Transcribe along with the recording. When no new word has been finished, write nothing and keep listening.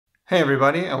Hey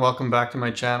everybody, and welcome back to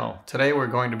my channel. Today we're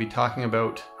going to be talking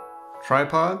about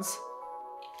tripods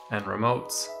and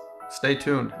remotes. Stay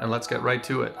tuned and let's get right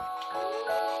to it.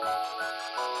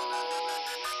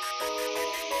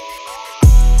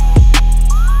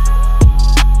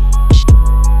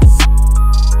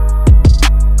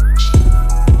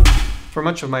 For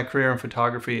much of my career in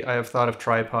photography, I have thought of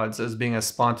tripods as being a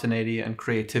spontaneity and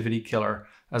creativity killer,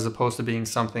 as opposed to being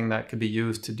something that could be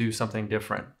used to do something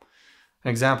different. An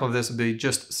example of this would be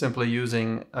just simply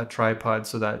using a tripod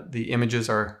so that the images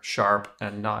are sharp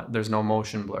and there's no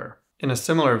motion blur. In a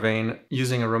similar vein,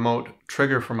 using a remote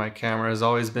trigger for my camera has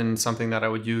always been something that I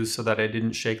would use so that I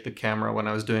didn't shake the camera when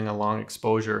I was doing a long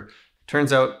exposure.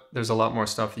 Turns out there's a lot more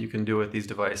stuff that you can do with these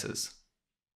devices.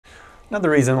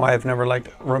 Another reason why I've never liked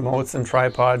remotes and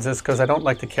tripods is because I don't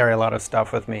like to carry a lot of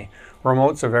stuff with me.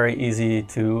 Remotes are very easy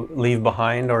to leave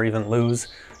behind or even lose,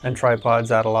 and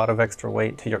tripods add a lot of extra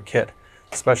weight to your kit,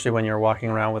 especially when you're walking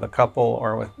around with a couple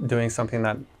or with doing something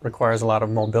that requires a lot of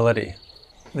mobility.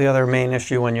 The other main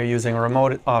issue when you're using a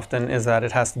remote often is that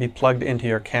it has to be plugged into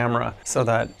your camera so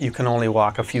that you can only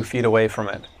walk a few feet away from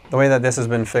it. The way that this has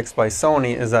been fixed by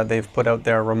Sony is that they've put out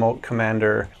their remote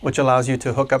commander, which allows you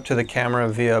to hook up to the camera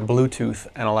via Bluetooth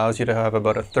and allows you to have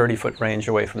about a 30-foot range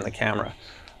away from the camera.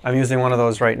 I'm using one of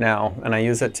those right now, and I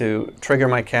use it to trigger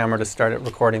my camera to start it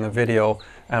recording the video,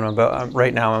 and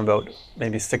right now I'm about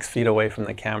maybe 6 feet away from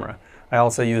the camera. I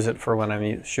also use it for when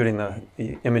I'm shooting the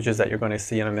images that you're going to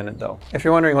see in a minute though. If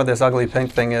you're wondering what this ugly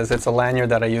pink thing is, it's a lanyard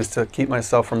that I use to keep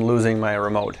myself from losing my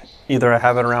remote. Either I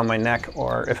have it around my neck,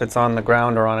 or if it's on the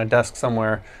ground or on a desk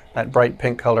somewhere, that bright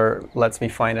pink color lets me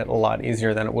find it a lot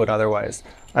easier than it would otherwise.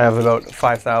 I have about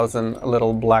 5,000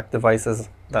 little black devices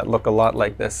that look a lot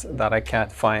like this that I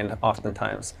can't find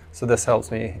oftentimes. So this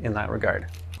helps me in that regard.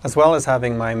 As well as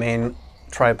having my main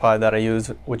tripod that I use,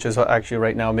 which is actually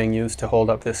right now being used to hold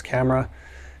up this camera,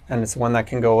 and it's one that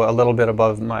can go a little bit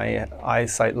above my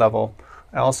eyesight level.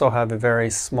 I also have a very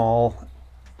small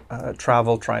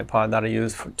travel tripod that I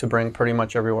use to bring pretty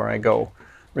much everywhere I go.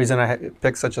 The reason I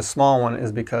picked such a small one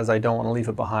is because I don't want to leave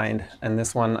it behind, and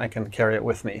this one I can carry it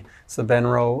with me. It's the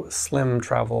Benro Slim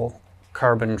Travel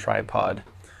Carbon Tripod,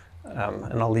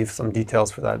 and I'll leave some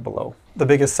details for that below. The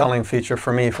biggest selling feature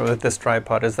for me with this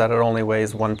tripod is that it only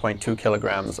weighs 1.2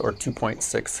 kilograms or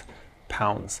 2.6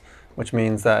 pounds, which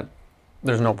means that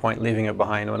there's no point leaving it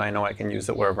behind when I know I can use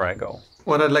it wherever I go.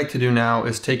 What I'd like to do now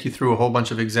is take you through a whole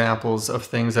bunch of examples of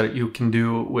things that you can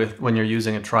do when you're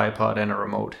using a tripod and a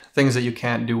remote. Things that you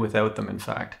can't do without them, in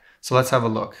fact. So let's have a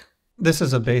look. This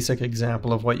is a basic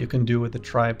example of what you can do with a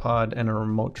tripod and a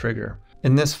remote trigger.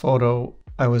 In this photo,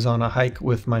 I was on a hike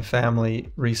with my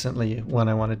family recently when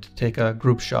I wanted to take a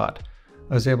group shot.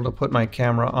 I was able to put my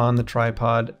camera on the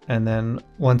tripod, and then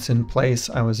once in place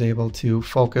I was able to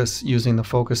focus using the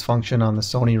focus function on the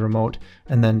Sony remote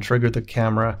and then trigger the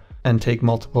camera and take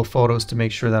multiple photos to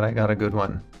make sure that I got a good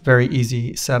one. Very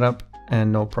easy setup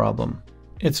and no problem.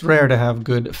 It's rare to have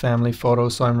good family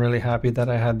photos, so I'm really happy that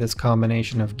I had this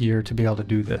combination of gear to be able to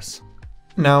do this.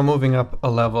 Now moving up a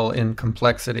level in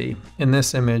complexity. In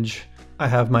this image, I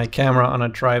have my camera on a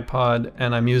tripod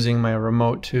and I'm using my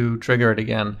remote to trigger it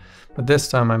again. But this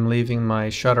time I'm leaving my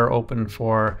shutter open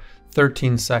for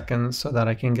 13 seconds so that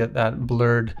I can get that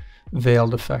blurred,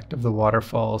 veiled effect of the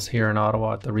waterfalls here in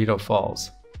Ottawa at the Rideau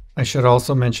Falls. I should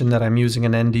also mention that I'm using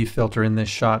an ND filter in this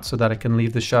shot so that I can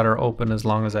leave the shutter open as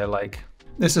long as I like.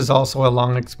 This is also a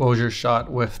long exposure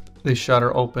shot with the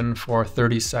shutter open for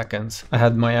 30 seconds. I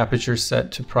had my aperture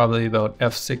set to probably about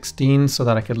f16 so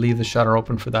that I could leave the shutter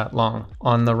open for that long.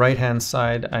 On the right hand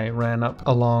side, I ran up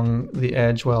along the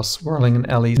edge while swirling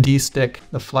an LED stick.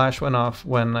 The flash went off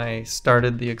when I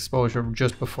started the exposure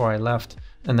just before I left,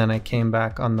 and then I came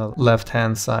back on the left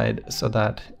hand side so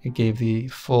that it gave the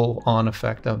full on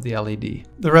effect of the LED.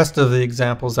 The rest of the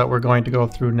examples that we're going to go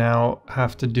through now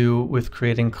have to do with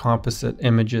creating composite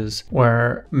images,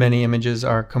 where many images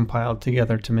are compiled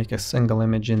together to make a single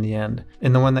image in the end.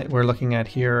 In the one that we're looking at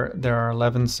here, there are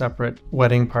 11 separate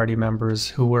wedding party members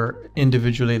who were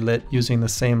individually lit using the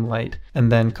same light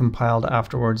and then compiled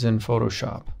afterwards in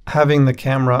Photoshop. Having the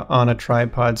camera on a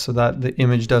tripod so that the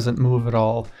image doesn't move at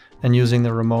all and using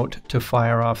the remote to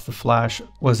fire off the flash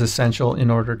was essential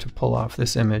in order to pull off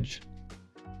this image.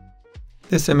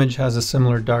 This image has a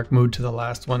similar dark mood to the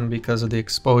last one because of the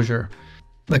exposure.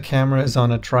 The camera is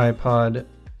on a tripod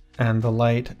and the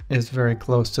light is very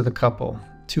close to the couple.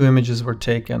 Two images were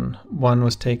taken. One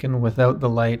was taken without the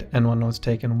light and one was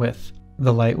taken with.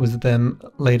 The light was then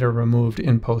later removed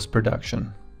in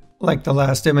post-production. Like the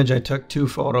last image, I took two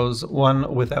photos,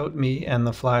 one without me and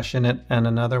the flash in it, and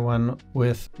another one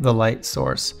with the light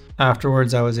source.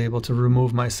 Afterwards, I was able to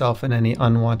remove myself and any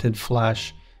unwanted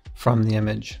flash from the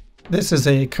image. This is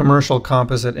a commercial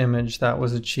composite image that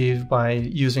was achieved by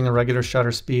using a regular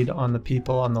shutter speed on the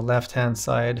people on the left-hand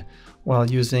side while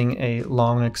using a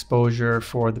long exposure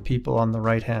for the people on the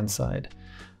right-hand side.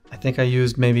 I think I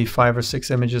used maybe 5 or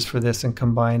 6 images for this and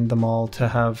combined them all to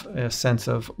have a sense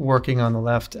of working on the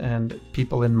left and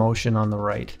people in motion on the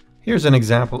right. Here's an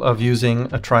example of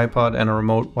using a tripod and a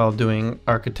remote while doing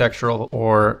architectural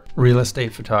or real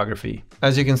estate photography.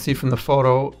 As you can see from the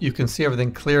photo, you can see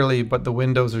everything clearly, but the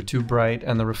windows are too bright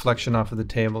and the reflection off of the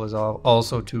table is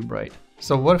also too bright.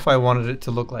 So what if I wanted it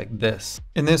to look like this?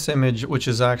 In this image, which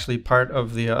is actually part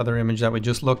of the other image that we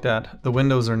just looked at, the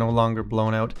windows are no longer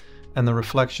blown out, and the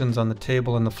reflections on the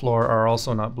table and the floor are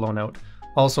also not blown out.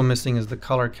 Also missing is the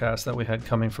color cast that we had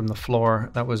coming from the floor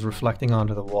that was reflecting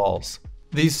onto the walls.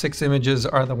 These 6 images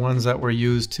are the ones that were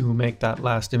used to make that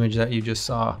last image that you just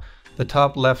saw. The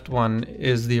top left one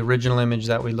is the original image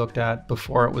that we looked at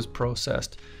before it was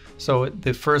processed. So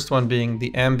the first one being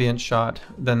the ambient shot,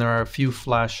 then there are a few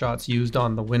flash shots used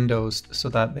on the windows so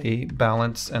that they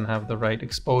balance and have the right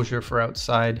exposure for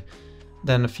outside.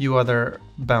 Then a few other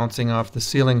bouncing off the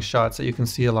ceiling shots that you can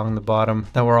see along the bottom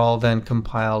that were all then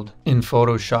compiled in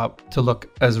Photoshop to look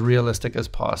as realistic as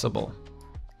possible.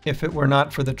 If it were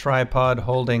not for the tripod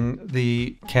holding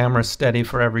the camera steady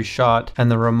for every shot and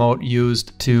the remote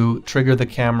used to trigger the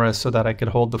camera so that I could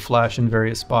hold the flash in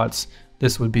various spots,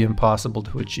 this would be impossible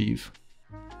to achieve.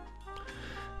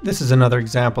 This is another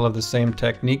example of the same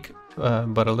technique,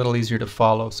 but a little easier to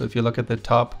follow. So if you look at the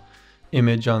top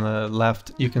image on the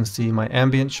left, you can see my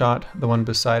ambient shot. The one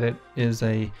beside it is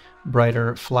a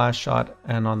brighter flash shot,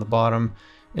 and on the bottom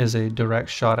is a direct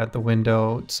shot at the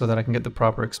window so that I can get the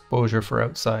proper exposure for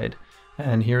outside.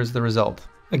 And here's the result.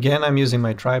 Again, I'm using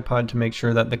my tripod to make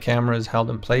sure that the camera is held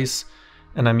in place,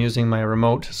 and I'm using my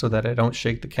remote so that I don't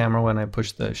shake the camera when I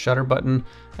push the shutter button,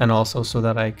 and also so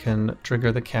that I can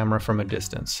trigger the camera from a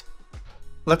distance.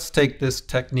 Let's take this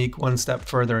technique one step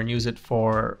further and use it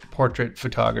for portrait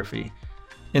photography.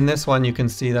 In this one, you can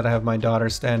see that I have my daughter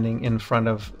standing in front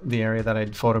of the area that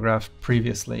I'd photographed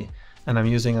previously, and I'm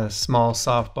using a small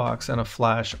softbox and a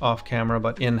flash off camera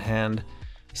but in hand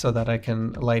so that I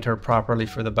can light her properly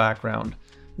for the background.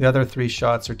 The other 3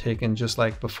 shots are taken just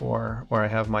like before, where I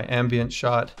have my ambient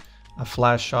shot, a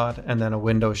flash shot, and then a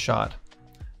window shot.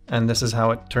 And this is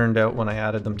how it turned out when I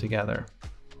added them together.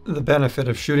 The benefit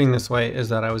of shooting this way is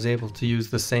that I was able to use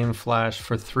the same flash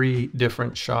for 3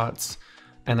 different shots,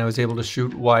 and I was able to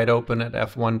shoot wide open at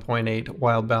f1.8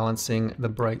 while balancing the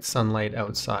bright sunlight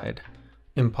outside.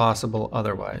 Impossible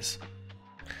otherwise.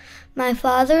 My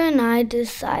father and I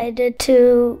decided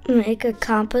to make a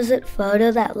composite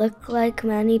photo that looked like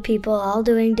many people all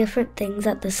doing different things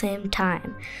at the same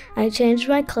time. I changed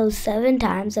my clothes 7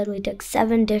 times and we took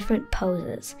 7 different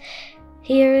poses.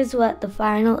 Here is what the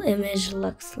final image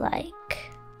looks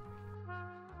like.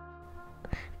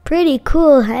 Pretty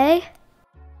cool, hey?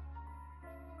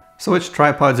 So which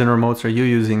tripods and remotes are you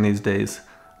using these days?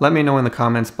 Let me know in the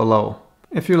comments below.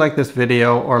 If you like this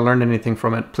video or learned anything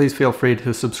from it, please feel free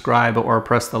to subscribe or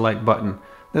press the like button.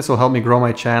 This will help me grow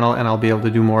my channel and I'll be able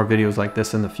to do more videos like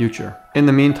this in the future. In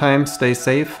the meantime, stay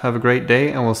safe, have a great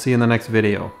day, and we'll see you in the next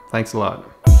video. Thanks a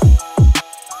lot.